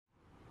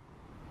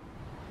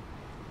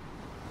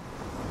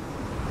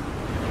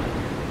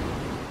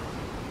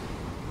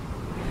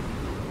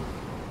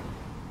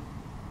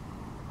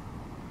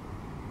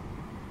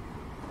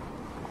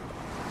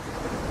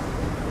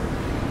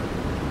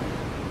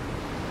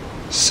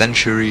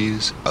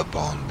Centuries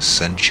upon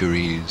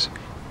centuries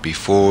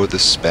before the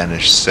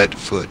Spanish set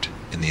foot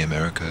in the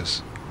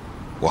Americas,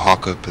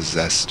 Oaxaca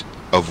possessed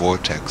a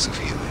vortex of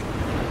healing.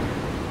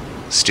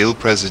 Still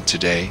present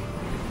today,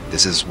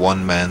 this is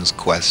one man's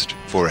quest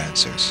for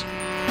answers.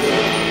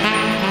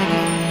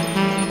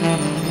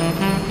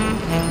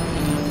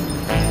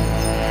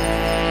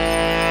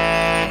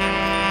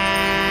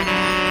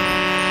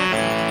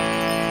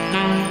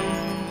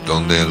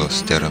 Donde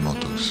Los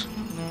Terremotos,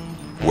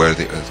 where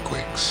the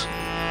earthquakes.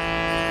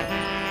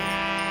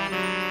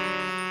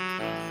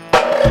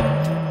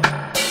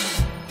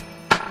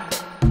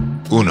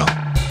 Uno,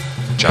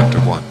 Chapter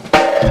 1.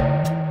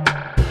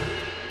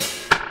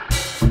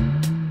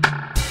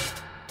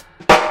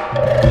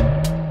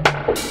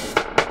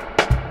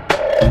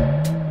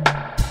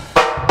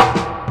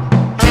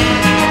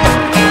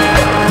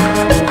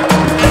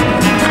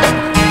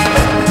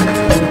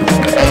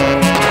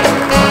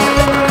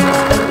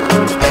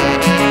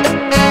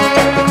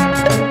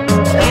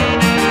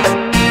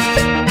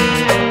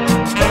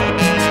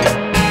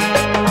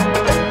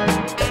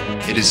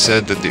 It is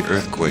said that the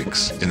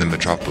earthquakes in the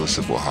metropolis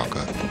of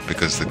Oaxaca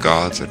because the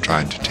gods are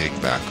trying to take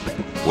back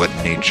what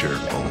nature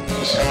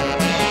owns.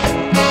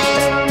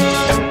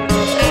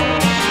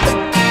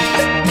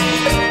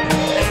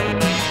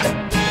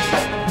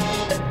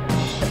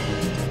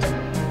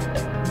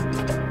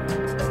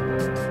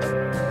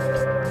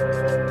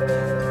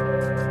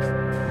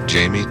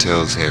 Jamie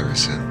tells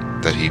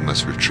Harrison that he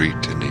must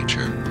retreat to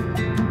nature.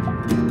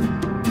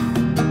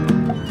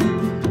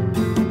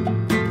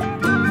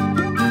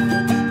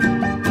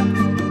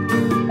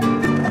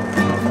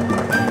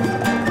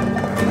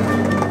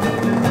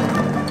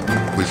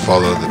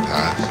 Follow the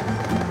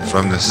path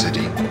from the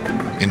city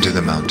into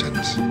the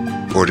mountains,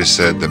 for it is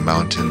said the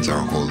mountains are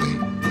holy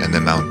and the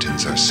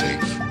mountains are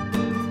safe.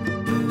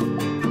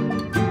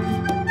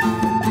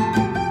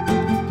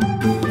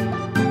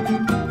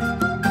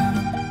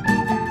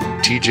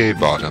 TJ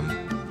Bottom,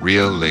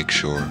 Rio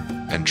Lakeshore,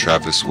 and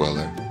Travis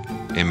Weller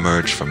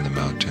emerge from the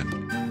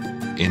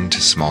mountain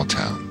into small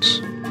towns.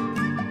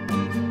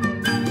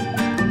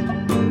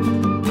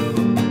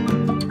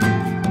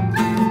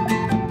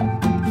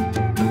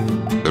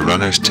 The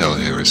runners tell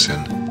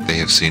Harrison they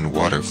have seen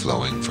water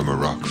flowing from a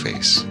rock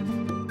face.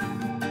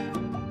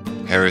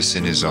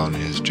 Harrison is on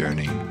his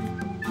journey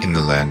in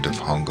the land of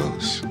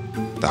hongos.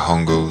 The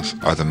hongos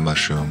are the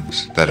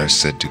mushrooms that are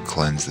said to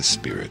cleanse the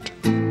spirit.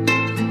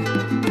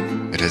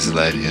 It has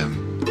led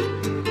him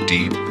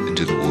deep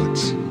into the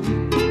woods.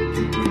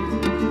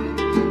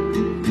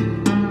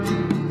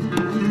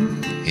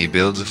 He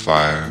builds a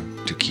fire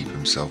to keep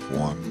himself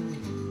warm.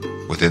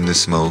 Within the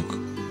smoke,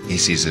 he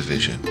sees a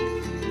vision.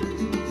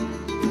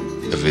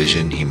 A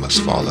vision he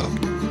must follow.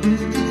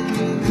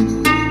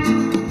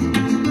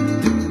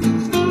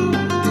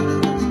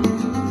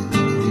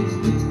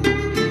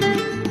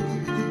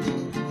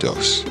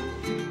 Dos.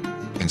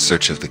 In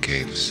search of the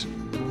caves.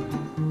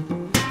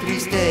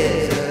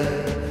 Tristeza,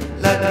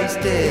 la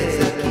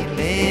tristeza que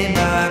me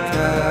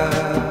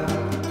mata.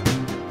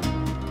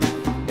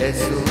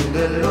 Es un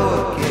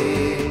dolor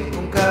que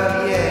nunca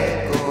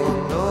había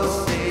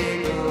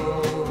conocido.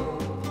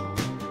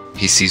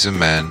 He sees a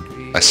man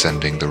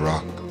ascending the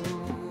rock.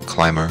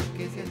 Climber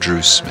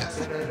Drew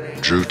Smith.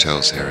 Drew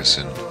tells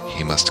Harrison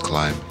he must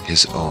climb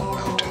his own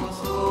mountain.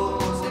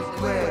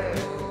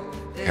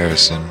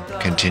 Harrison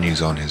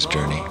continues on his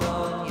journey.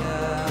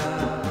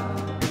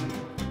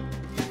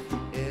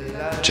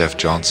 Jeff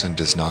Johnson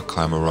does not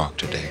climb a rock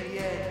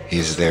today. He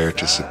is there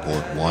to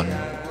support one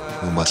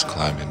who must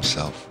climb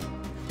himself.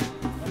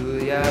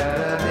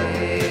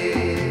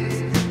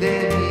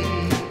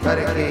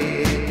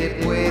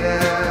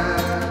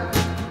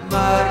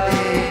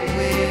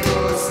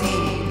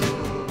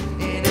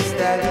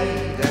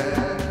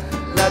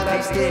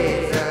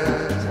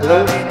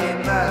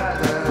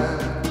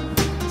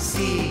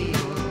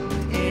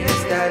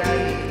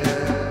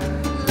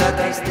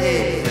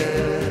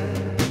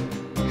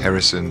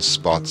 Harrison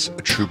spots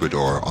a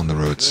troubadour on the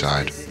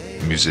roadside,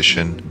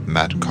 musician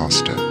Matt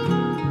Costa.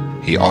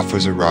 He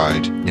offers a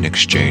ride in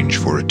exchange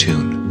for a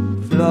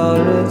tune.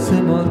 Flores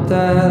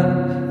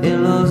mortal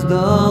en los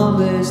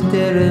Donde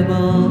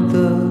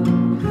Terremotos.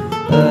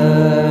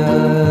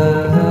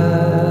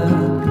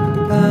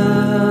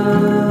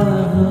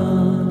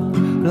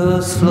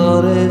 Los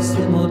flores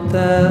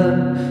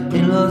mortal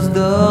en los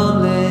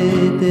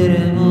Donde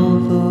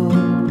Terremotos.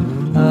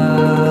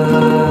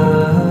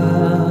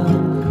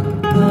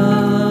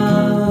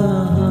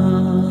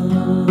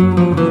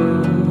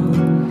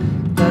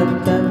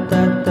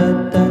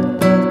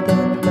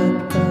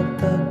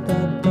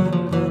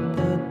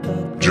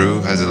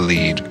 Drew has a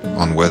lead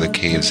on where the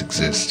caves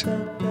exist.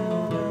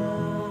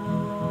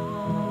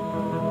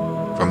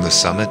 From the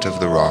summit of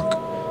the rock,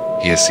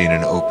 he has seen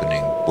an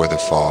opening where the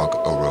fog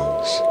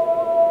arose.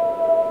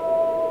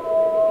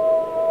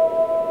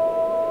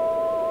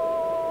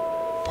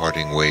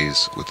 Parting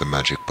ways with the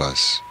magic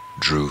bus,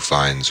 Drew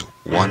finds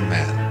one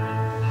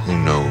man who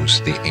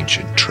knows the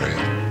ancient trail.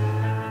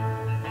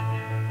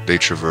 They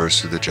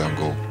traverse through the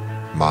jungle,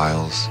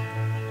 miles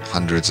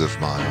hundreds of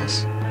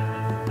miles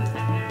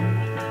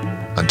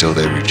until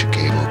they reach a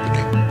cave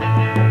opening.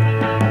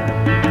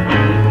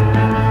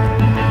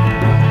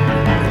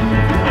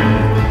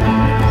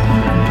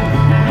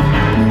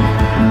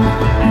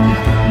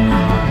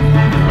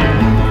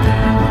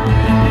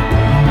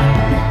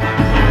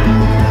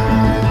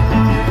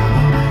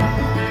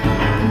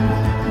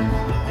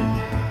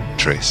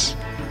 Trace,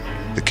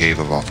 the Cave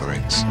of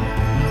Offerings.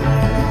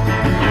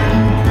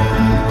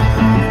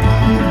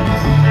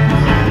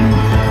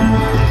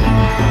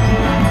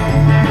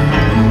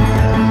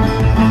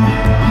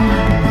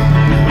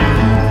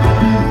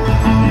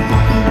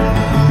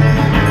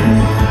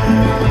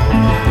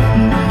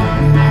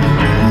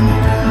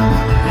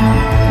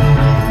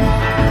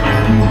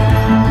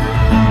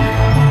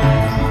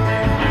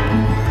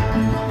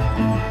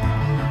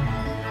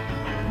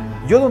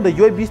 Donde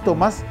yo he visto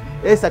más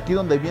es aquí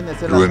donde viene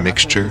ser Through a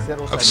mixture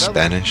of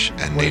Spanish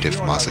and native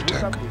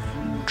Mazatec,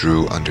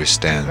 Drew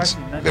understands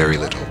very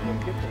little,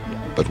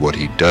 but what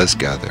he does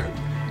gather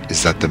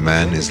is that the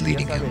man is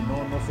leading him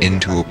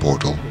into a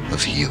portal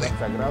of healing.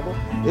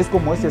 Es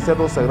como ese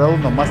cerro sagrado,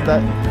 nomás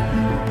está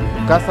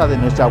casa de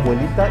nuestra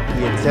abuelita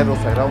y el cerro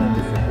sagrado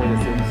donde se puede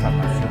hacer una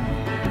sanación.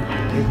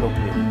 Es lo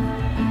que...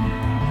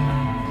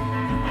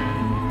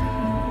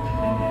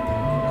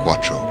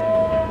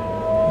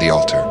 4. The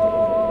altar.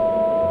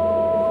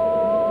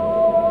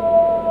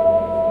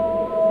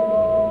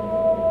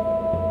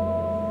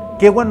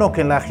 Qué bueno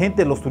que la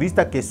gente, los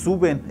turistas que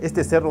suben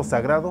este cerro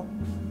sagrado,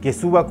 que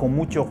suba con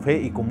mucha fe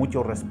y con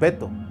mucho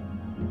respeto.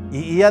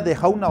 Y ha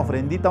dejado una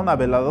ofrendita, una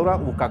veladora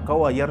o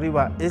cacao allá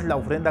arriba, es la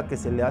ofrenda que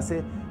se le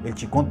hace el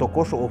chicón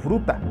tocoso o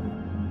fruta.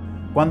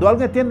 Cuando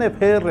alguien tiene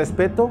fe y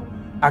respeto,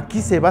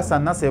 aquí se va a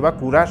sanar, se va a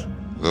curar.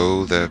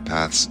 Though their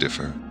paths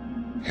differ,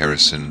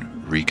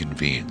 Harrison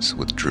reconvenes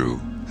with Drew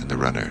and the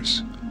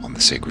runners on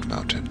the sacred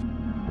mountain.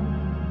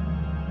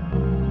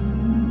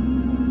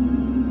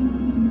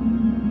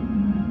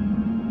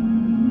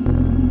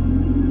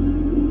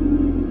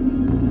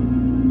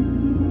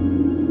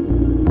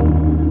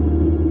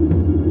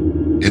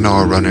 In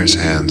our runners'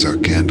 hands are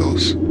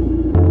candles,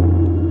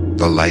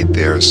 the light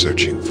they are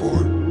searching for.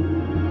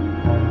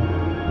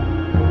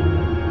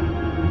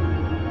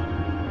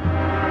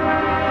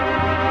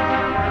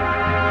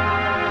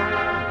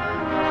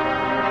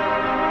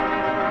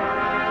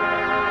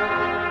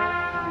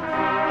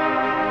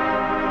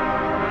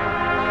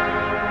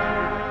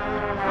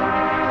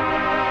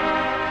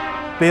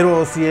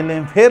 Pero si el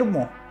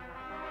enfermo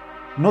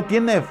no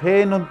tiene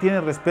fe, no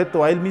tiene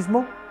respeto a él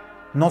mismo,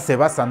 no se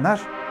va a sanar.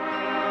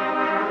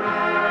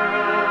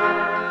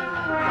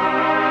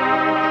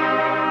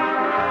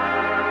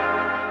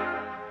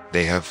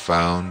 They have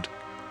found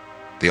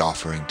the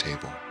offering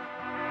table.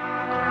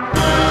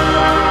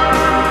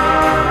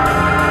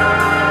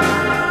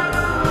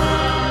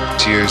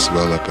 Tears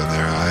well up in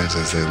their eyes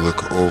as they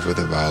look over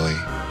the valley.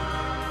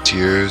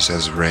 Tears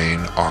as rain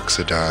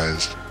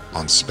oxidized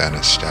on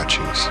Spanish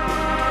statues.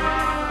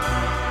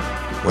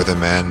 Where the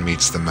man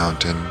meets the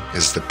mountain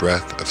is the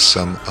breath of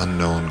some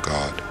unknown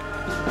god.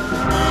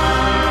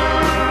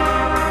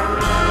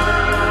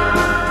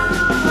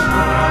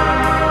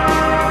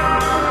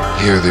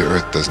 Here the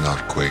earth does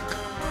not quake,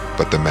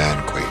 but the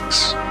man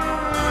quakes.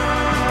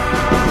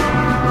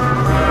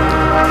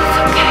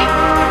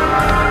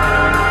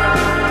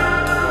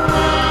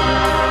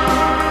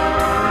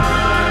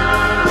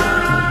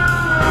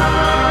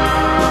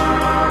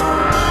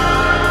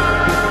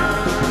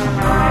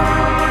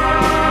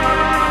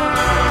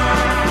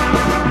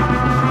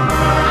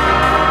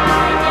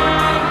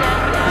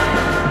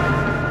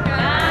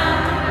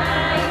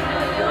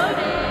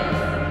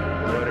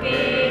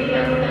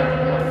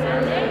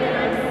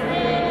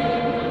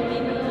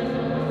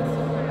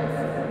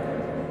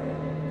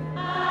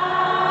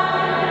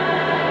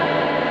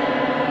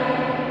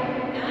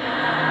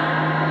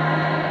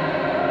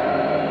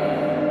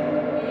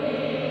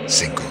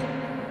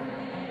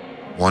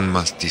 One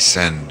must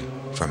descend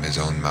from his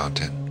own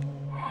mountain.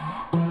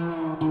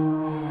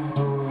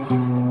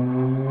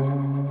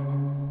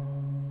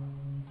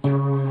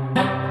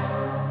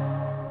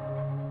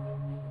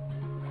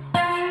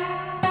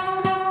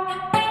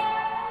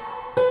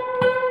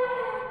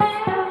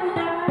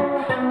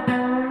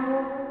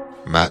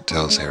 Matt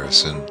tells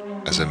Harrison,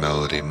 as a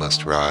melody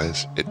must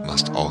rise, it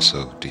must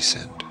also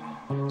descend.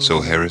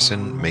 So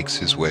Harrison makes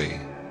his way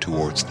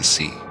towards the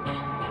sea.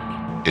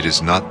 It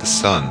is not the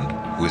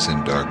sun who is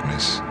in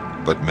darkness,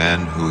 but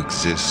man who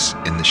exists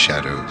in the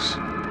shadows.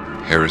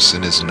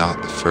 Harrison is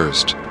not the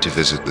first to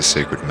visit the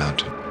sacred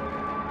mountain.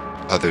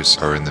 Others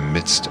are in the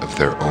midst of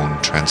their own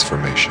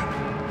transformation.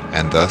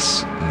 And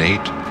thus,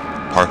 Nate,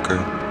 Parker,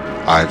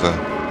 Ivah,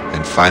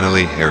 and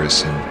finally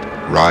Harrison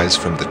rise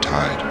from the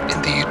tide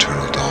in the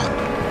eternal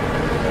dawn.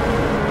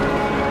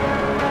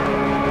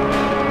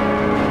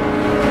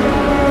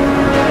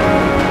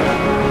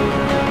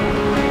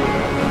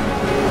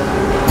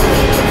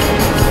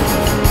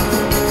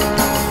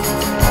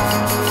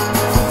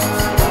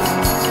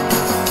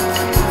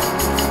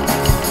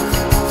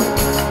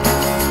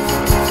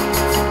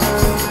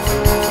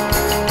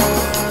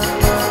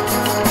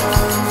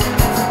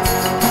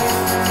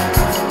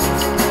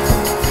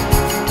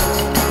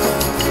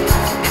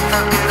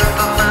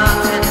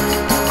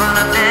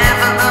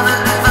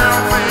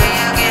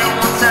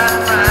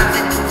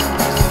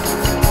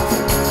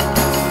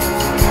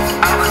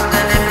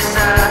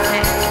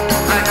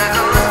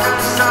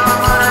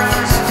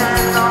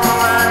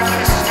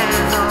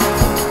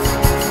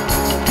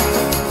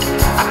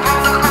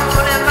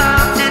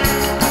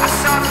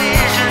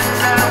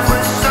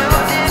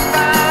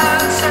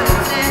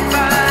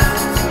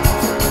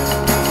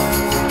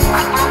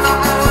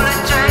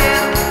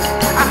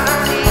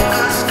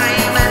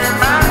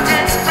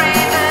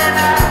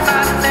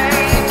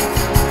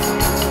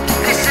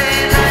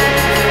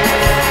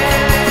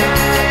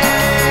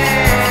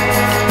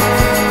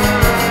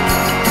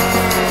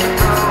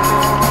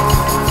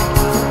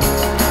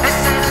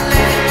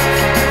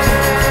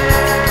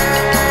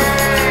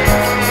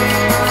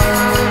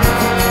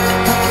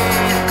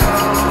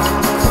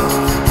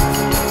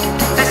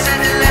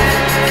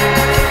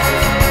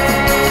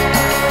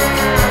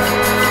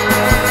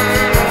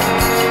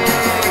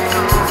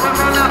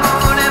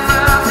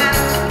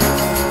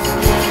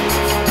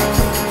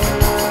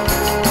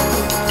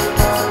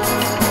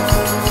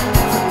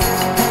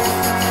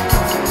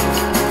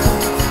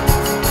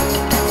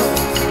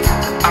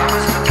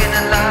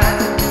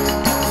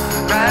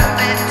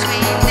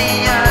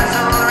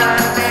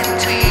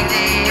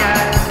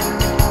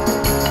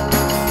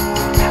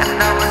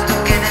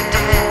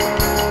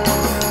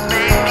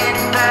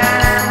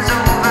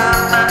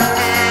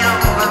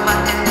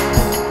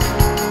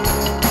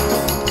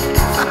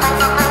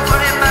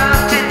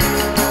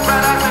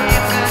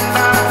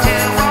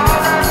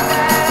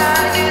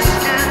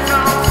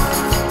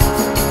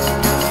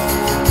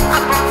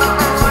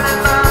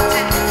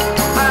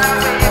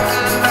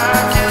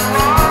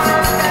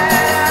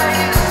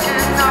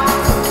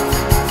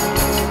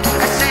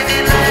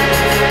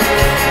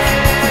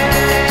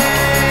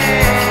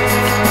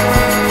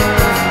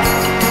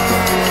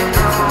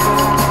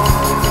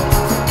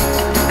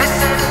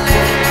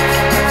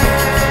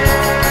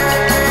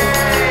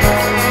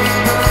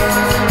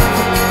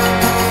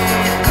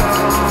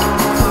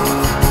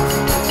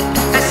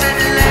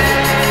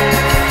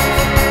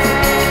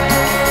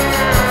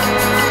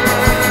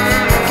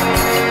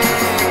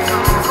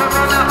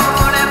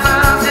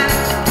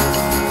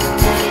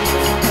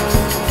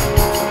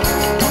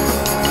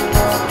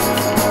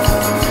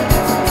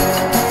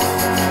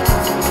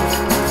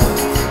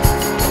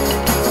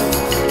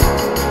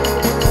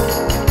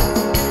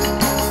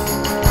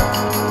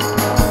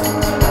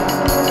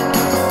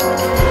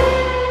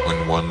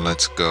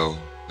 thoughts go,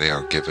 they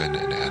are given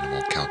an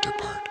animal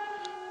counterpart.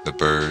 The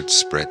bird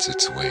spreads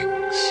its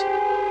wings.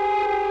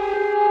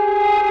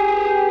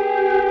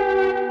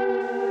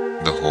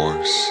 The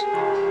horse,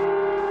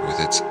 with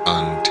its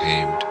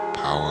untamed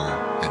power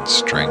and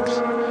strength,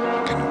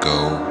 can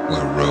go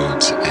where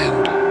roads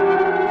end.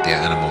 The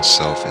animal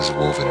self is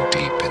woven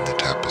deep in the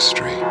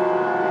tapestry.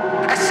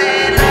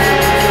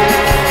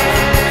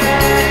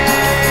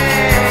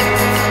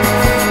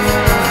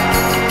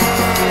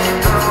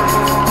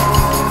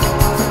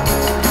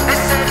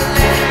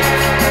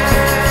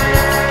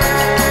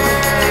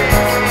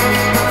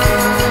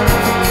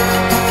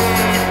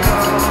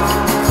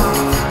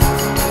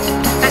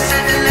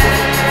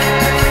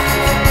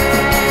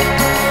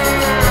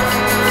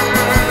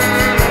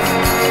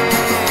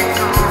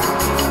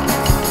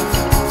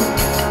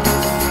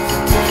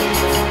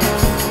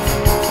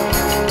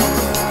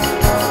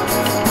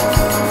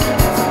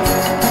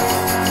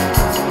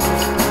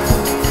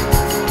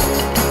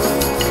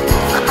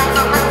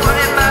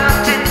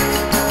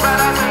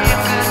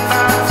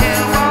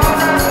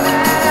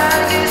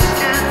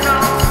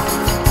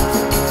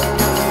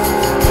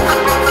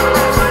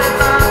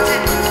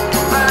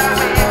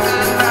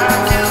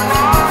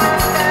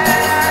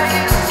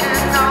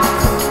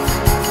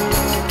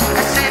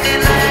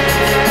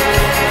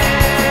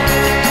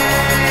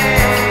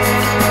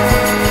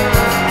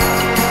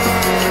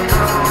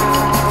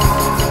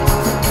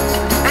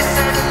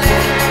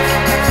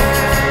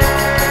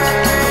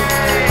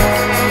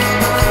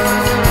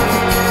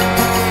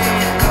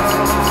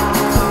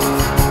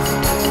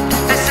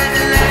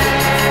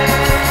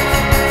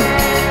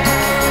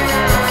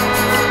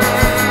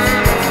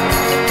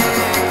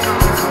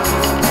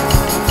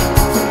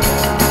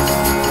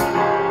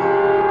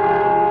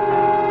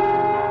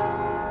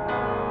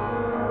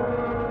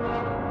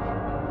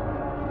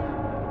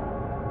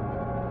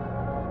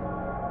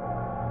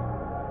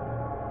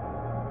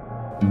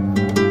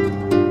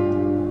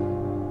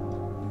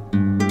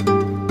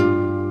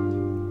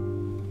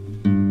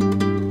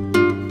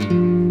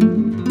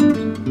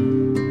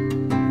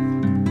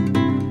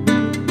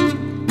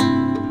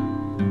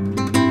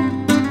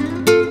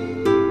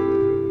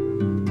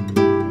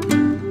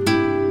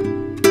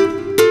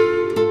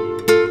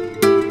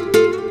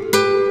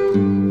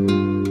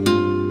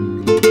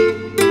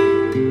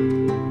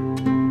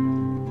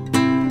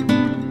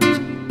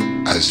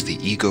 As the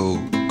ego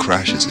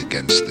crashes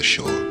against the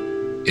shore,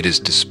 it is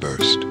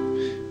dispersed,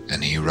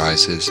 and he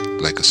rises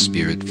like a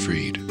spirit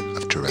freed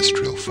of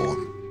terrestrial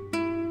form.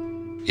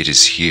 It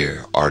is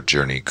here our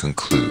journey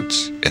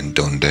concludes in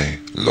Donde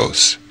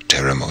Los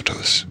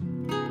Terremotos.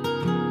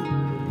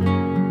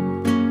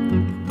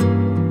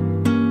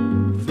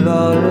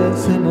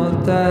 Flores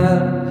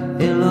inmortal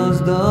en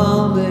los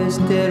dondes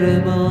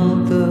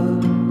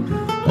terremotos.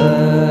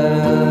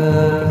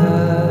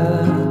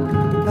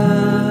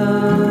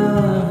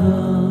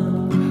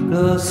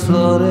 Los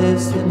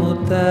flores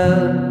inmortal